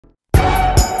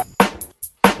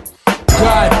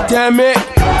God damn it.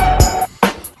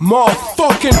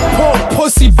 Motherfucking punk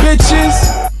pussy bitches.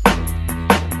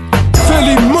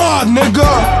 Phillie ma,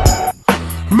 nigga.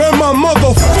 Man, my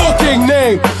motherfucking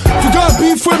name. If you got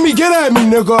beef with me, get at me,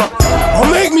 nigga. Or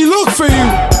make me look for you.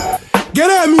 Get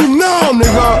at me now,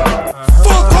 nigga.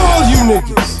 Fuck all you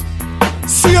niggas.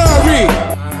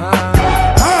 CRE.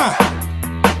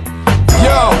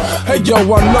 Yo,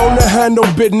 I'm known to handle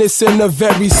business in a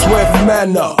very swift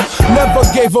manner. Never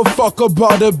gave a fuck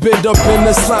about a bit up in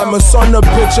the slammer. Son, the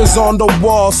pictures on the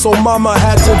wall, so mama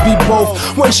had to be both.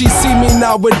 When she see me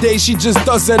nowadays, she just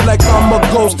does it like I'm a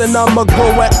ghost. And I'ma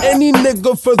go at any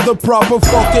nigga for the proper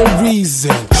fucking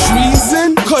reason.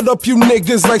 Treason? Cut up you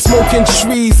niggas like smoking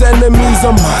trees. Enemies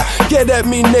of mine, get at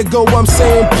me nigga, I'm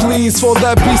saying please for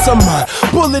that peace of mind.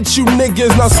 Bullet you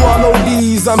niggas, now swallow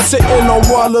these. I'm sitting on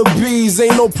wallabies,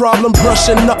 ain't no problem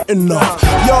brushing nothing off.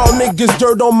 Y'all niggas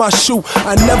dirt on my shoe,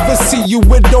 I never see you,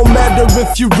 it don't matter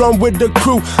if you run with the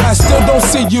crew. I still don't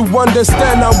see you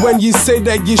understand now when you say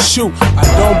that you shoot. I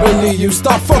don't believe you,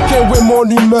 stop fucking with mon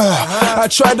humeur. I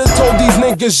try to tell these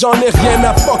niggas j'en ai rien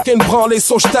à fucking branler,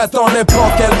 so j't'attends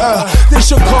n'importe quelle heure. They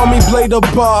should call me Blade of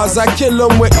Bars, I kill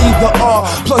them with either or.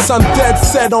 Plus I'm dead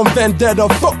set on vendetta,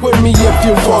 fuck with me if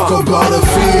you want. Fuck about a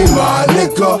fee, my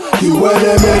nigga. You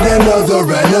enemy another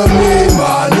enemy,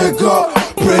 my nigga.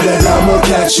 Pray that I'ma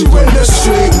catch you in the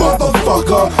street,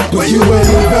 motherfucker. But you ain't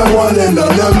even wanting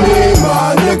none of me,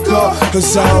 my nigga.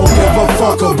 Cause I don't give a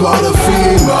fuck about a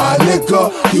fee, my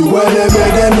nigga. You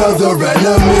enemy another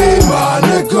enemy, my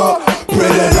nigga. Pray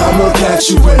that I'ma catch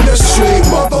you in the street,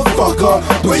 motherfucker.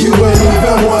 But you ain't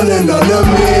even wanting none of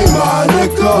me, my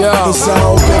nigga. Cause I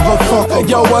don't give a fuck about.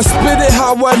 Yo, I spit it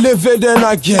how I live it and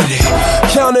I get it.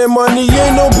 Counting money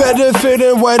ain't no benefit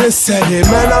than what it said it.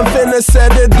 Man, I'm finna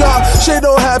set it up. Shit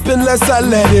don't happen unless I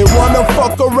let it. Wanna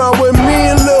fuck around with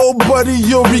me, little buddy,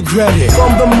 you'll regret it.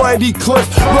 From the mighty cliff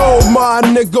road, my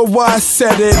nigga, why I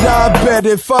said it. I bet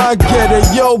if I get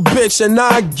it, yo bitch, and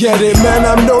I get it. Man,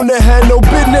 I'm known to handle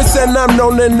business and I'm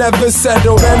known to never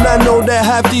settle. And I know that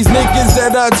half these niggas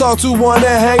that I talk to wanna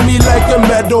hang me like a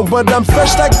medal. But I'm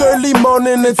fresh like early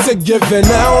morning, it's a given.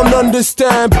 I don't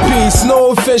understand peace,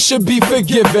 no offense should be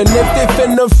forgiven. If they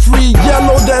finna free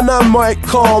yellow, then I might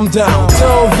calm down.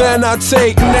 Till then I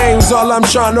take names, all I'm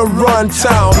trying to run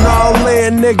town. I'll lay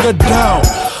a nigga down.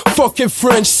 Fucking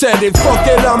French said it, fuck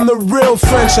it, I'm the real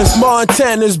French. As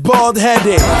Montana's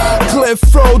bald-headed, Cliff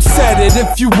Road said it.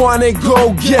 If you want it,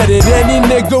 go get it. Any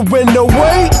nigga in the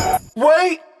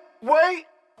wait.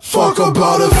 Fuck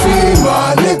about a fee,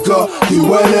 my nigga.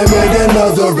 You enemy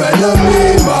another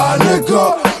enemy, my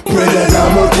nigga. Pray that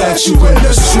I'ma catch you in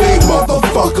the street,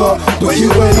 motherfucker. But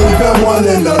you ain't even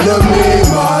wanting none of me,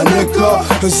 my nigga.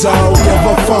 Cause I don't give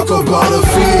a fuck about a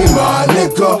fee, my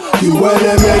nigga. You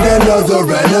enemy another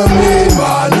enemy,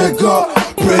 my nigga.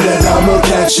 Pray that I'ma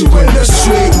catch you in the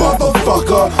street,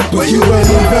 motherfucker. But you ain't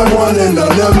even wanting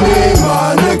none of me,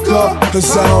 my nigga.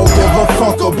 Cause I don't give a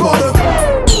fuck about a